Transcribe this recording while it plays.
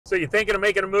So you're thinking of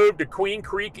making a move to Queen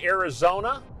Creek,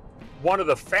 Arizona, one of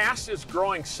the fastest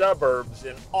growing suburbs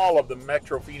in all of the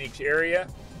Metro Phoenix area.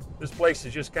 This place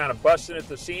is just kind of busting at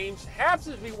the seams.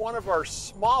 Happens to be one of our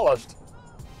smallest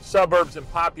suburbs in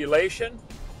population,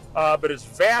 but it's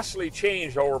vastly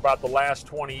changed over about the last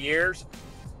 20 years.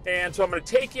 And so I'm going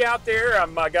to take you out there.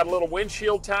 I got a little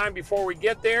windshield time before we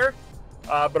get there,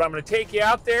 but I'm going to take you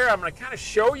out there. I'm going to kind of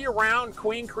show you around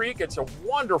Queen Creek. It's a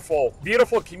wonderful,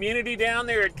 beautiful community down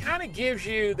there. It kind of gives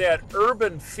you that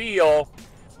urban feel,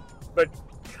 but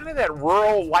kind of that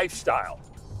rural lifestyle.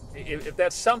 If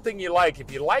that's something you like,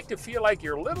 if you like to feel like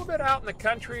you're a little bit out in the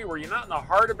country where you're not in the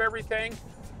heart of everything,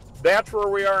 that's where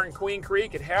we are in Queen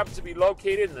Creek. It happens to be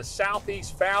located in the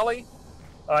Southeast Valley,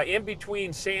 in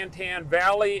between Santan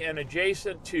Valley and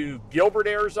adjacent to Gilbert,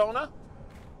 Arizona.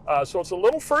 So it's a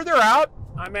little further out.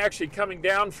 I'm actually coming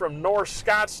down from North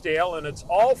Scottsdale, and it's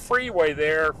all freeway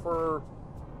there for,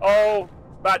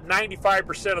 about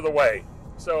 95% of the way.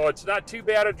 So it's not too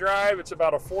bad a drive. It's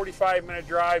about a 45-minute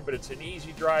drive, but it's an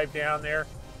easy drive down there.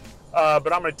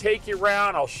 But I'm going to take you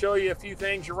around. I'll show you a few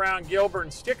things around Gilbert,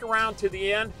 and stick around to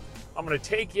the end. I'm going to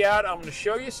take you out. I'm going to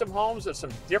show you some homes at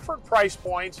some different price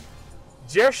points,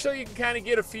 just so you can kind of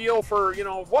get a feel for,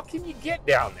 what can you get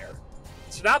down there.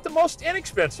 It's not the most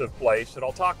inexpensive place, and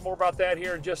I'll talk more about that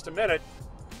here in just a minute,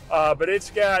 but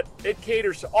it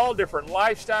caters to all different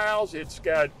lifestyles. It's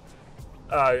got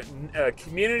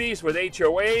communities with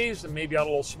HOAs and maybe on a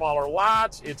little smaller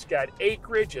lots. It's got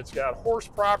acreage, it's got horse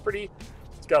property,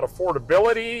 it's got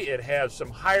affordability, it has some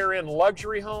higher end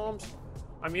luxury homes.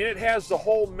 I mean, it has the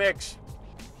whole mix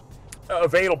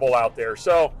available out there.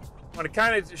 So I'm going to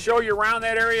kind of show you around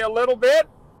that area a little bit,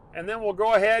 and then we'll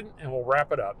go ahead and we'll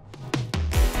wrap it up.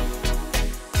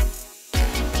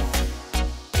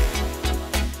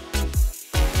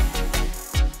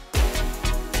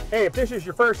 Hey, if this is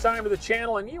your first time to the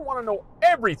channel and you want to know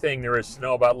everything there is to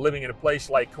know about living in a place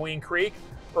like Queen Creek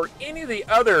or any of the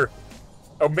other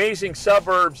amazing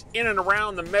suburbs in and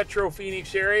around the Metro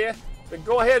Phoenix area, then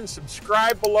go ahead and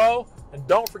subscribe below, and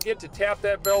don't forget to tap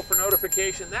that bell for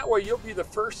notification. That way you'll be the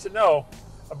first to know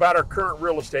about our current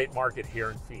real estate market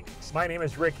here in Phoenix. My name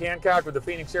is Rick Hancock with the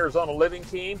Phoenix, Arizona Living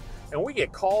Team, and we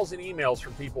get calls and emails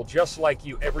from people just like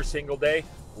you every single day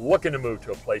looking to move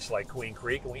to a place like Queen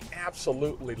Creek, and we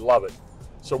absolutely love it.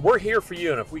 So we're here for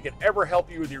you, and if we can ever help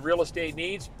you with your real estate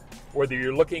needs, whether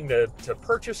you're looking to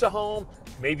purchase a home,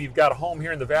 maybe you've got a home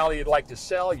here in the valley you'd like to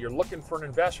sell, you're looking for an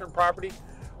investment property,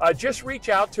 just reach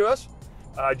out to us.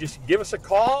 Just give us a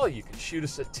call. You can shoot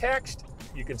us a text.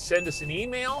 You can send us an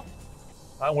email.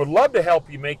 I would love to help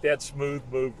you make that smooth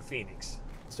move to Phoenix.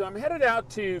 So I'm headed out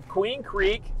to Queen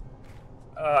Creek,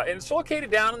 and it's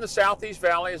located down in the Southeast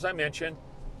Valley, as I mentioned.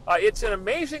 It's an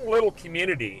amazing little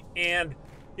community, and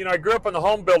I grew up in the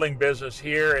home building business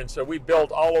here, and so we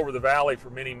built all over the valley for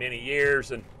many, many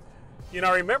years. And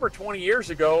I remember 20 years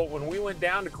ago when we went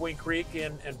down to Queen Creek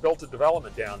and built a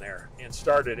development down there and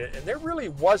started it, and there really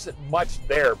wasn't much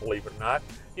there, believe it or not.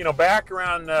 Back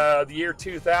around the year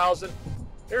 2000,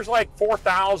 there's like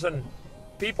 4,000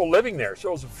 people living there, so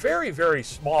it was very, very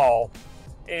small.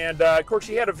 And of course,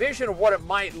 you had a vision of what it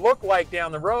might look like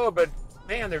down the road, but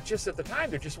man, at the time,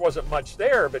 there just wasn't much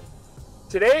there. But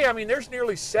today, I mean, there's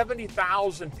nearly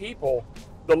 70,000 people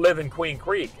that live in Queen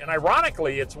Creek. And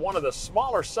ironically, it's one of the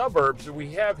smaller suburbs that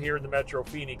we have here in the Metro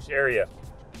Phoenix area.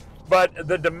 But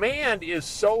the demand is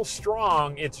so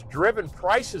strong, it's driven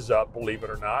prices up, believe it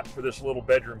or not, for this little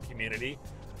bedroom community.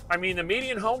 I mean, the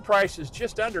median home price is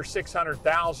just under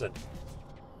 $600,000.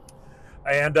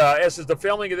 And as is the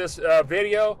filming of this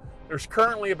video, there's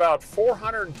currently about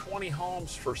 420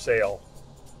 homes for sale,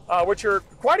 which are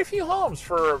quite a few homes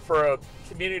for a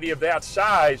community of that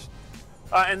size.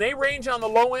 And they range on the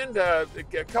low end, a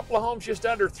couple of homes just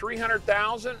under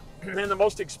 $300,000, and the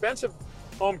most expensive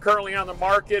home currently on the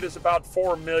market is about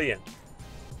 $4 million.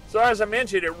 So as I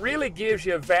mentioned, it really gives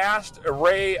you a vast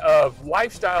array of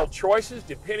lifestyle choices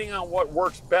depending on what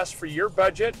works best for your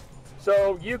budget.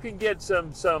 So you can get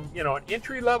an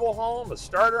entry-level home, a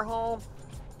starter home,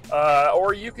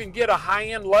 or you can get a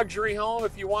high-end luxury home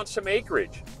if you want some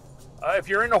acreage. If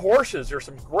you're into horses, there's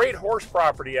some great horse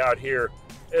property out here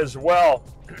as well,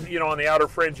 on the outer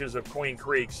fringes of Queen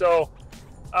Creek. So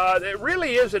it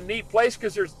really is a neat place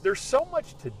because there's so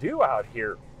much to do out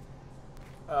here.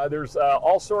 There's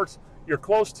all sorts. You're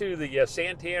close to the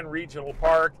Santan Regional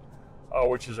Park,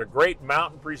 which is a great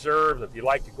mountain preserve. If you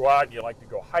like to go out and you like to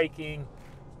go hiking,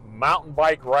 mountain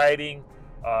bike riding,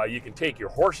 you can take your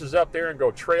horses up there and go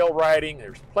trail riding.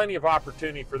 There's plenty of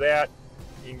opportunity for that.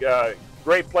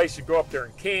 Great place to go up there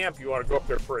and camp. You want to go up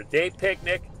there for a day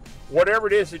picnic. whatever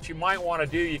it is that you might want to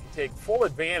do, you can take full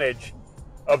advantage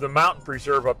of the mountain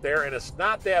preserve up there, and it's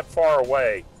not that far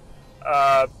away.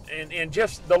 And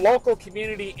just the local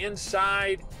community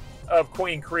inside of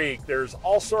Queen Creek, there's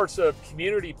all sorts of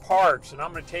community parks, and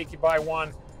I'm going to take you by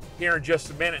one here in just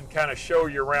a minute and kind of show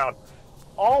you around.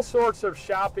 All sorts of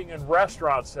shopping and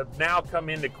restaurants have now come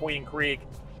into Queen Creek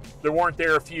that weren't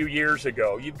there a few years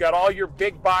ago. You've got all your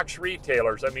big box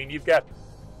retailers. I mean, you've got,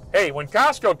 hey, when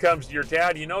Costco comes to your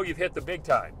town, you know you've hit the big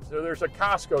time. So there's a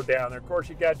Costco down there. Of course,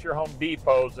 you got your Home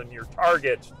Depots and your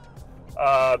Targets,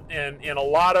 and a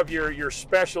lot of your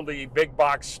specialty big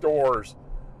box stores.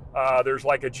 There's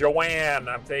like a Joann,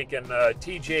 I'm thinking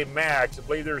TJ Maxx. I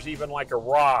believe there's even like a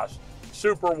Ross,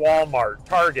 Super Walmart,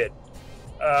 Target.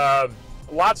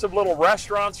 Lots of little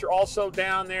restaurants are also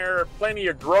down there. Plenty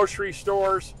of grocery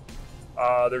stores.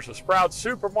 There's a Sprouts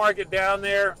supermarket down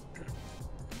there.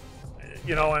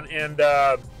 You know, and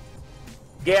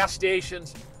gas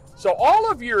stations. So all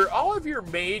of your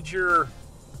major,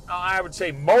 I would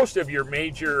say most of your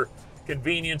major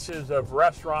conveniences of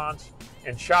restaurants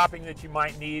and shopping that you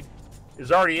might need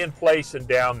is already in place and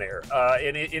down there.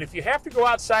 And if you have to go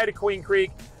outside of Queen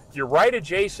Creek, you're right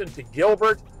adjacent to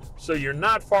Gilbert, so you're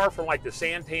not far from like the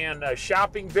Santan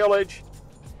shopping village.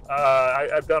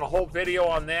 I've done a whole video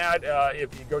on that.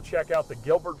 If you go check out the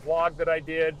Gilbert vlog that I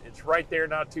did, it's right there,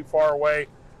 not too far away.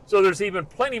 So there's even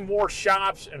plenty more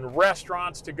shops and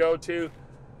restaurants to go to.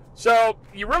 So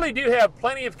you really do have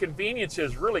plenty of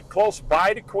conveniences really close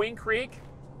by to Queen Creek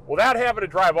without having to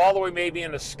drive all the way maybe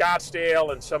into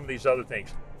Scottsdale and some of these other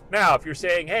things. Now, if you're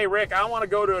saying, hey, Rick, I want to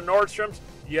go to a Nordstrom's,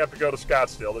 you have to go to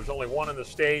Scottsdale. There's only one in the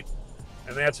state,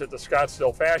 and that's at the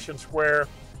Scottsdale Fashion Square.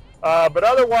 But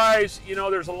otherwise, you know,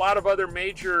 there's a lot of other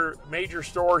major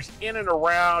stores in and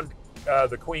around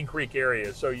the Queen Creek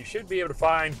area. So you should be able to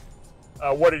find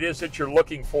what it is that you're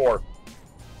looking for.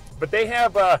 But they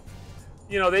have,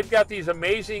 you know, they've got these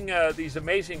amazing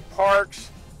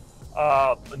parks.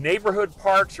 Neighborhood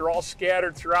parks are all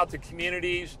scattered throughout the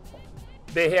communities.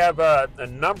 They have a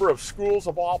number of schools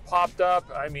have all popped up.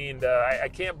 I mean, I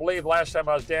can't believe last time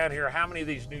I was down here how many of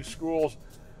these new schools.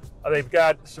 They've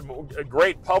got some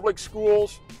great public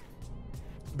schools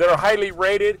that are highly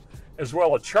rated, as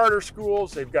well as charter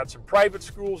schools. They've got some private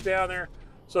schools down there.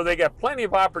 So they got plenty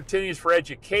of opportunities for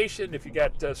education if you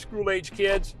got school-age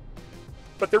kids.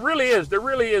 But there really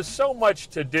is so much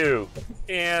to do.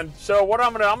 And so what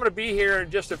I'm gonna be here in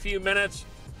just a few minutes,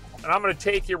 and I'm gonna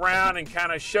take you around and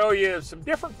kind of show you some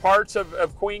different parts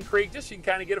of Queen Creek, just so you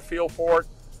can kind of get a feel for it.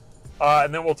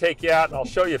 And then we'll take you out and I'll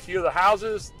show you a few of the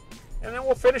houses, and then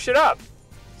we'll finish it up.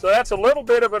 So that's a little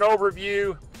bit of an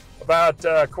overview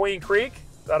about Queen Creek.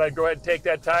 Thought I'd go ahead and take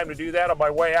that time to do that on my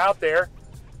way out there.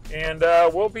 And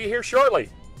we'll be here shortly.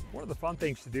 One of the fun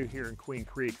things to do here in Queen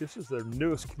Creek, this is their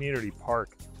newest community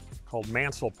park called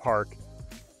Mansell Park.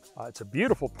 It's a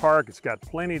beautiful park. It's got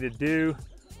plenty to do.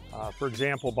 For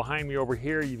example, behind me over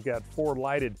here, you've got 4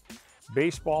 lighted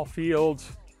baseball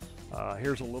fields.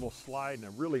 Here's a little slide and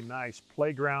a really nice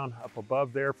playground up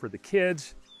above there for the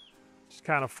kids. It's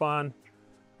kind of fun.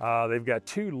 They've got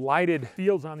 2 lighted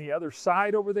fields on the other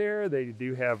side over there. They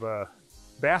do have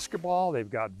basketball. They've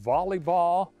got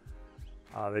volleyball.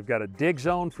 They've got a dig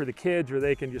zone for the kids where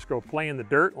they can just go play in the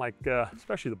dirt, like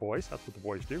especially the boys. That's what the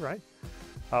boys do, right?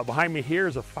 Behind me here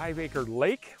is a 5-acre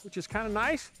lake, which is kind of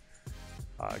nice.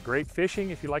 Great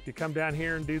fishing if you like to come down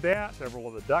here and do that. Several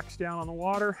of the ducks down on the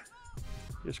water,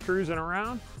 just cruising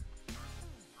around.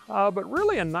 But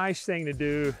really a nice thing to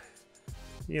do,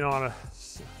 you know, on a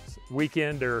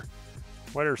weekend or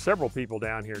well, there's several people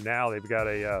down here now. They've got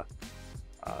a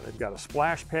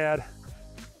splash pad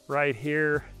right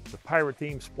here. It's a pirate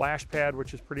themed splash pad,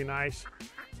 which is pretty nice.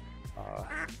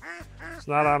 It's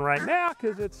not on right now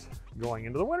because it's going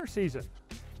into the winter season.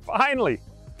 Finally,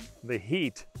 the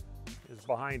heat is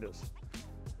behind us.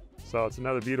 So it's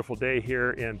another beautiful day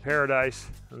here in paradise,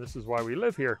 and this is why we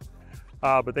live here.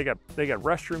 But they got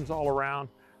restrooms all around.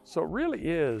 So it really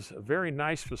is a very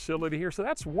nice facility here. So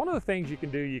that's one of the things you can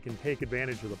do. You can take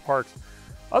advantage of the parks.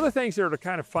 Other things that are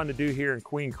kind of fun to do here in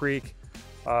Queen Creek,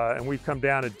 and we've come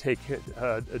down and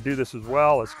do this as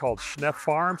well. It's called Schneff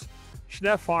Farms.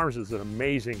 Schneff Farms is an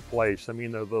amazing place. I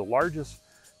mean, they're the largest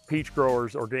peach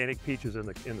growers, organic peaches in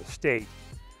the state.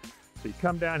 So you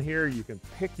come down here, you can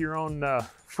pick your own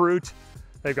fruit.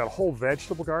 They've got a whole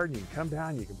vegetable garden. You can come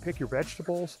down, you can pick your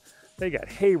vegetables. They got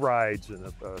hay rides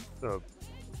and a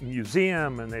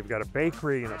museum, and they've got a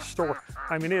bakery and a store.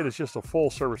 I mean, it is just a full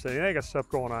service thing. They got stuff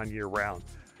going on year round.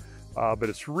 But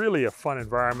it's really a fun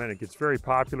environment. It gets very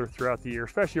popular throughout the year,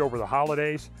 especially over the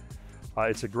holidays.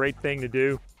 It's a great thing to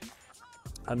do.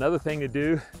 Another thing to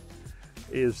do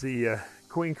is the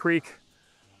Queen Creek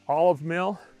olive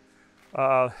mill.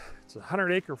 It's a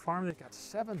 100-acre farm. They've got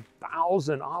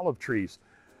 7,000 olive trees.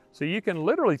 So you can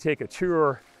literally take a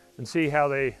tour and see how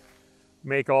they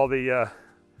make all the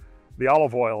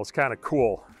olive oil. It's kind of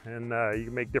cool, and you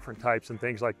can make different types and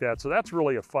things like that. So that's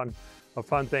really a fun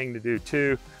thing to do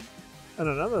too. And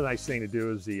another nice thing to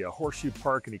do is the Horseshoe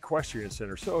Park and Equestrian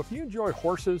Center. So if you enjoy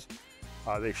horses,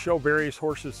 they show various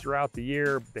horses throughout the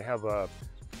year. They have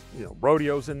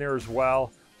rodeos in there as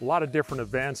well. A lot of different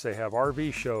events. They have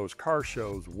RV shows, car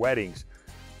shows, weddings.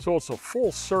 So it's a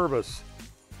full service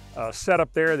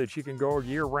setup there that you can go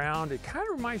year round. It kind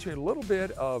of reminds me a little bit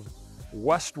of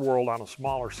Westworld on a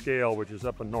smaller scale, which is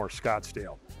up in North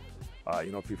Scottsdale.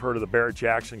 If you've heard of the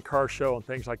Barrett-Jackson car show and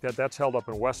things like that, that's held up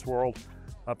in Westworld,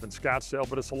 up in Scottsdale,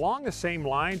 but it's along the same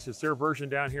lines. It's their version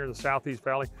down here in the Southeast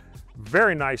Valley.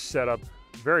 Very nice setup,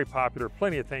 very popular,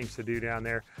 plenty of things to do down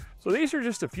there. So these are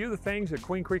just a few of the things that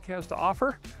Queen Creek has to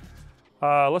offer.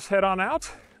 Let's head on out.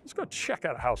 Let's go check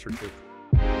out a house or two.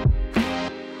 All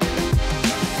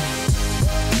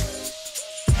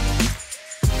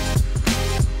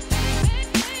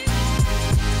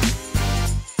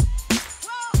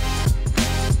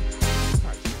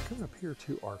right, so we're coming up here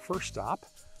to our first stop.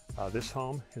 This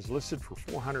home is listed for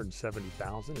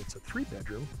 $470,000. It's a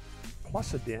 3-bedroom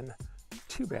plus a den,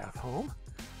 2-bath home.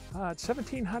 It's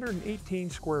 1,718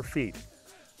 square feet.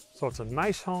 So it's a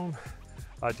nice home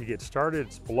to get started.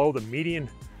 It's below the median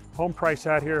home price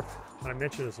out here. When I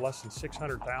mentioned it's less than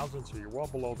 $600,000, so you're well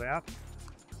below that.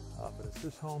 But it's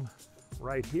this home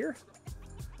right here.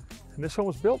 And this home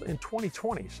was built in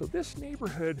 2020. So this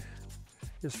neighborhood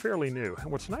is fairly new.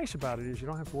 And what's nice about it is you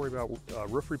don't have to worry about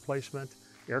roof replacement,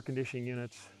 air conditioning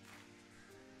units,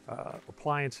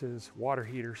 appliances, water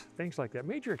heaters, things like that.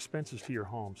 Major expenses to your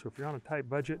home. So if you're on a tight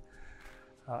budget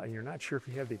and you're not sure if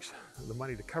you have the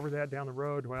money to cover that down the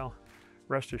road, well,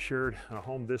 rest assured, in a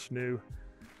home this new,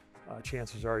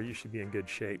 chances are you should be in good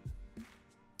shape.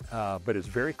 But it's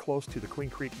very close to the Queen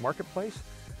Creek Marketplace.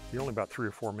 You're only about 3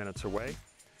 or 4 minutes away.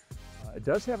 It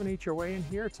does have an HOA in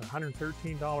here. It's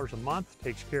 $113 a month.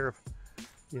 Takes care of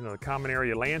the common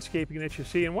area landscaping that you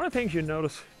see. And one of the things you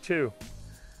notice too,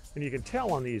 and you can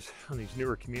tell on these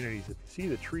newer communities, if you see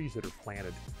the trees that are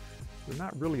planted, they're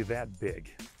not really that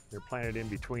big. They're planted in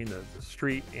between the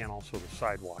street and also the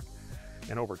sidewalk.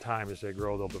 And over time, as they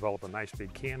grow, they'll develop a nice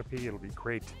big canopy. It'll be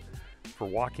great for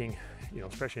walking,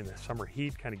 especially in the summer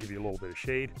heat, kind of give you a little bit of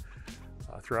shade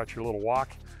throughout your little walk.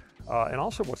 And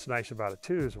also what's nice about it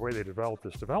too is the way they develop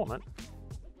this development.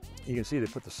 You can see they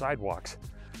put the sidewalks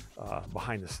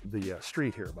behind the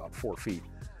street here, about 4 feet.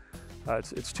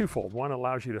 It's twofold. One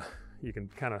allows you can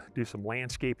kind of do some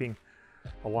landscaping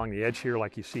along the edge here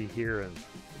like you see here and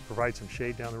provide some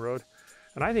shade down the road.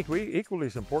 And I think equally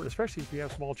as important, especially if you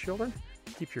have small children,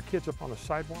 keeps your kids up on the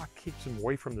sidewalk, keeps them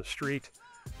away from the street,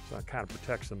 so it kind of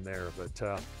protects them there. But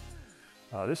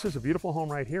this is a beautiful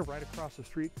home right here. Right across the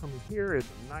street from here is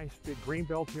a nice big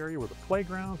greenbelt area with a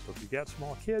playground. So if you got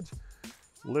small kids,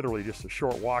 literally just a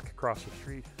short walk across the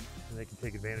street and they can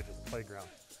take advantage of the playground.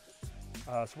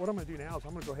 So what I'm going to do now is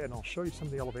I'm going to go ahead and I'll show you some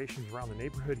of the elevations around the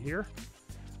neighborhood here,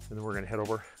 and then we're going to head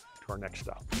over to our next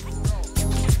stop.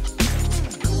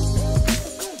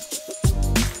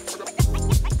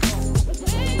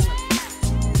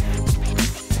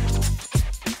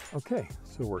 Okay,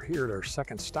 so we're here at our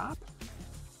second stop.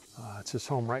 It's this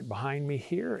home right behind me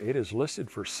here. It is listed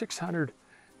for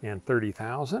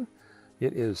 $630,000.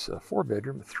 It is a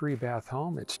 4-bedroom, 3-bath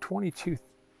home. It's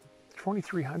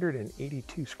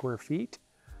 2,382 square feet.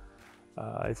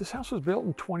 This house was built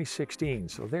in 2016,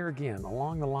 so there again,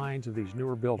 along the lines of these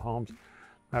newer built homes.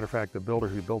 Matter of fact, the builder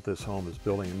who built this home is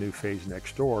building a new phase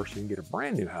next door, so you can get a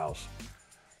brand new house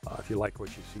if you like what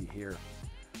you see here.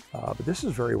 But this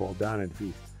is very well done, and if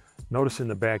you notice in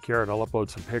the backyard, I'll upload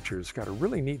some pictures. It's got a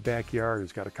really neat backyard.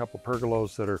 It's got a couple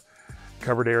pergolas that are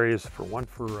covered areas. It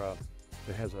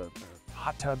has a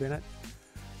hot tub in it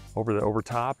over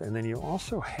top, and then you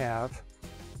also have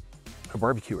a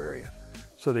barbecue area.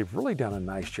 So they've really done a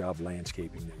nice job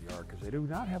landscaping their yard, because they do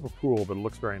not have a pool, but it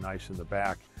looks very nice in the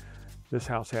back. This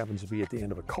house happens to be at the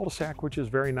end of a cul-de-sac, which is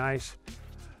very nice.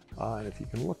 And if you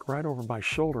can look right over my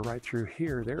shoulder, right through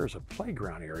here, there is a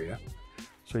playground area.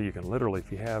 So you can literally,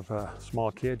 if you have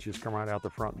small kids, just come right out the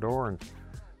front door and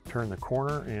turn the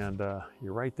corner, and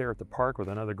you're right there at the park with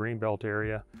another greenbelt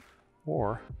area.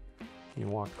 Or you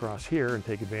can walk across here and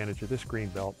take advantage of this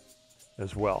greenbelt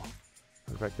as well.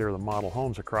 In fact, there are the model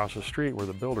homes across the street where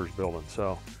the builder's building.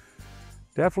 So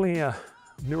definitely a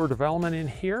newer development in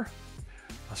here.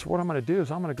 So what I'm going to do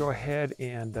is I'm going to go ahead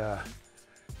and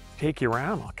take you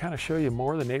around. I'll kind of show you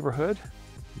more of the neighborhood.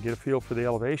 You get a feel for the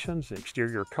elevations, the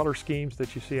exterior color schemes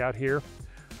that you see out here.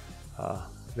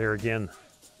 There again,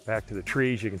 back to the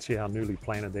trees, you can see how newly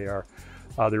planted they are.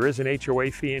 There is an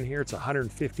HOA fee in here. It's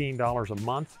 $115 a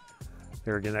month.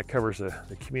 There again, that covers the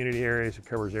community areas. It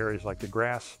covers areas like the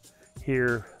grass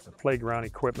here, the playground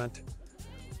equipment.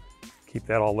 Keep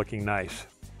that all looking nice.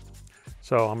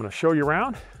 So I'm going to show you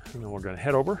around, and then we're going to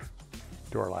head over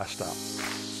to our last stop.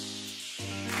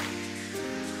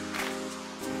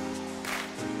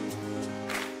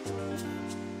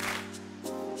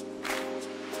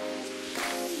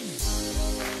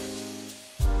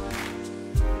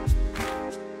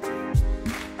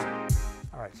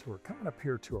 So we're coming up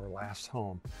here to our last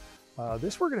home.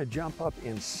 This we're going to jump up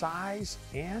in size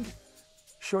and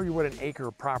show you what an acre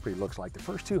of property looks like. The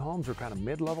first two homes are kind of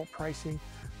mid-level pricing.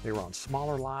 They were on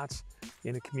smaller lots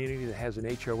in a community that has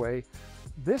an HOA.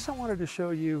 This I wanted to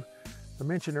show you, I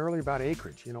mentioned earlier about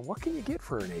acreage. You know, what can you get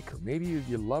for an acre? Maybe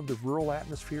you love the rural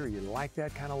atmosphere, you like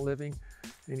that kind of living,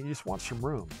 and you just want some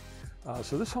room.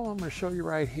 So this home I'm going to show you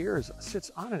right here sits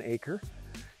on an acre.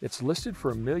 It's listed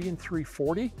for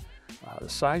 $1,340,000. The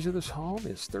size of this home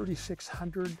is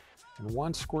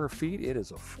 3,601 square feet. It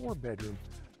is a 4-bedroom,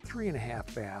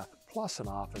 3.5 bath, plus an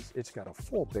office. It's got a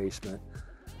full basement.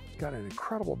 It's got an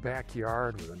incredible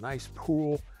backyard with a nice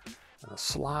pool and a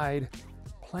slide,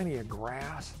 plenty of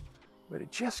grass, but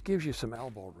it just gives you some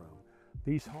elbow room.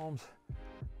 These homes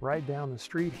right down the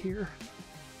street here,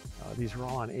 these are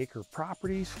all on acre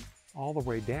properties all the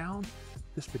way down.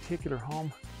 This particular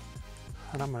home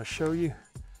that I'm going to show you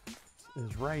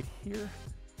is right here.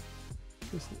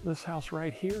 This house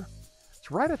right here.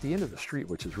 It's right at the end of the street,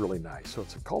 which is really nice. So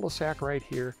it's a cul-de-sac right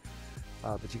here,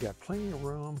 but you got plenty of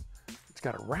room. It's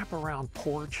got a wraparound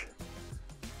porch.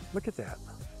 Look at that.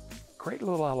 Great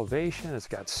little elevation. It's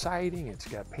got siding. It's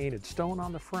got painted stone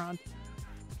on the front.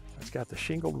 It's got the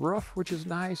shingled roof, which is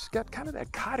nice. It's got kind of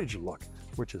that cottage look,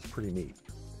 which is pretty neat.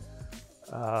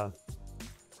 But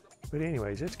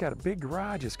anyways, it's got a big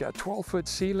garage. It's got 12-foot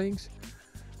ceilings.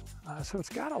 So it's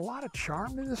got a lot of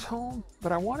charm to this home,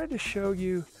 but I wanted to show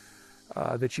you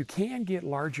that you can get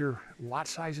larger lot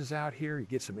sizes out here. You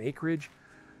get some acreage.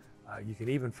 You can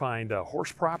even find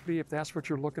horse property if that's what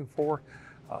you're looking for.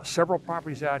 Several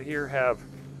properties out here have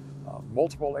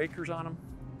multiple acres on them,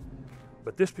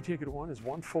 but this particular one is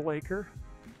 1 full acre.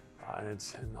 And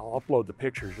I'll upload the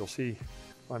pictures. You'll see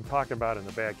what I'm talking about in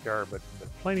the backyard, but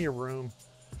plenty of room.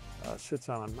 Sits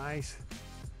on a nice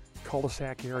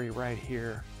cul-de-sac area right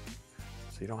here.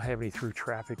 So you don't have any through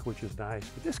traffic, which is nice.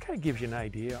 But this kind of gives you an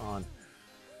idea on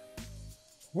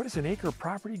what does an acre of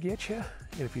property get you?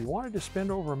 And if you wanted to spend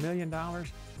over $1 million,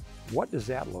 what does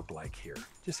that look like here?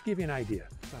 Just to give you an idea.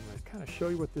 So I'm going to kind of show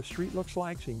you what this street looks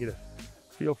like so you can get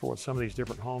a feel for what some of these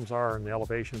different homes are and the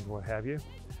elevations and what have you.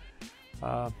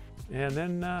 And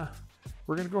then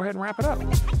we're going to go ahead and wrap it up.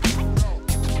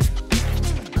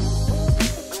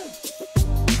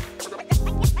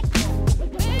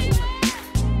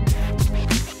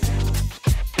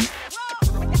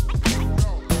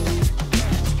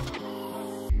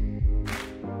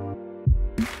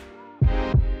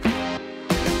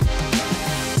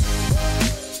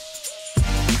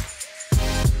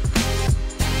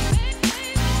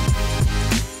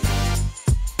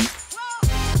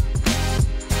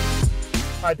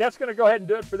 All right, that's going to go ahead and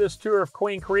do it for this tour of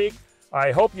Queen Creek.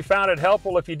 I hope you found it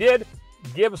helpful. If you did,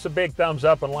 give us a big thumbs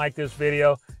up and like this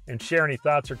video and share any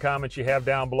thoughts or comments you have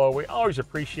down below. We always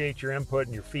appreciate your input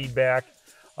and your feedback,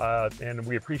 and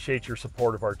we appreciate your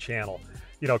support of our channel.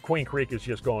 You know, Queen Creek is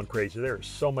just going crazy. There's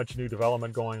so much new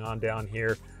development going on down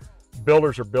here.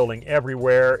 Builders are building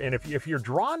everywhere, and if you're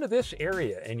drawn to this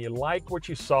area and you like what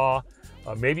you saw,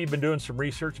 maybe you've been doing some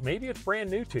research, maybe it's brand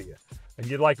new to you, and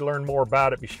you'd like to learn more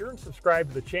about it, be sure and subscribe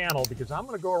to the channel, because I'm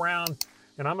going to go around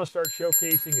and I'm going to start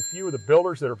showcasing a few of the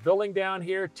builders that are building down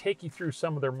here, take you through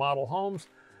some of their model homes,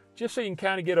 just so you can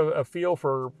kind of get a feel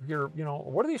for your, you know,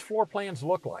 what do these floor plans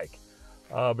look like?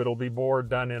 But it'll be more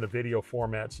done in a video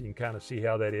format so you can kind of see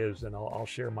how that is, and I'll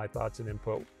share my thoughts and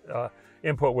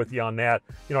input with you on that.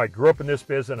 You know, I grew up in this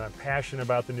business and I'm passionate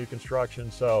about the new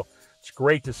construction, so it's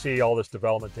great to see all this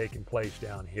development taking place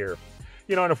down here.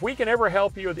 You know, and if we can ever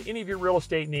help you with any of your real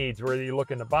estate needs, whether you're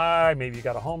looking to buy, maybe you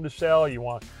got a home to sell,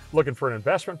 looking for an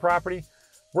investment property,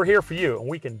 we're here for you, and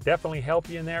we can definitely help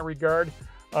you in that regard.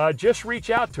 Just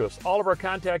reach out to us. All of our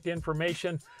contact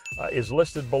information is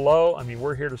listed below. I mean,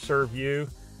 we're here to serve you,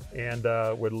 and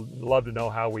would love to know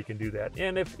how we can do that.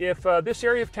 And if this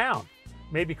area of town,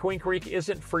 maybe Queen Creek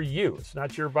isn't for you, it's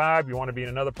not your vibe, you want to be in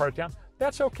another part of town,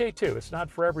 that's okay too. It's not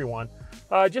for everyone.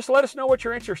 Just let us know what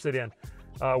you're interested in.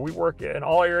 We work in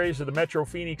all areas of the Metro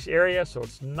Phoenix area, so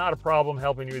it's not a problem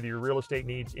helping you with your real estate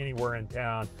needs anywhere in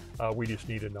town. We just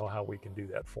need to know how we can do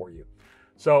that for you.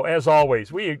 So as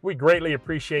always, we greatly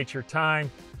appreciate your time.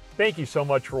 Thank you so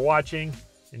much for watching,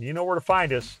 and you know where to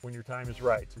find us when your time is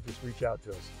right, so just reach out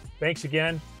to us. Thanks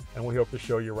again, and we hope to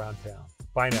show you around town.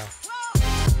 Bye now.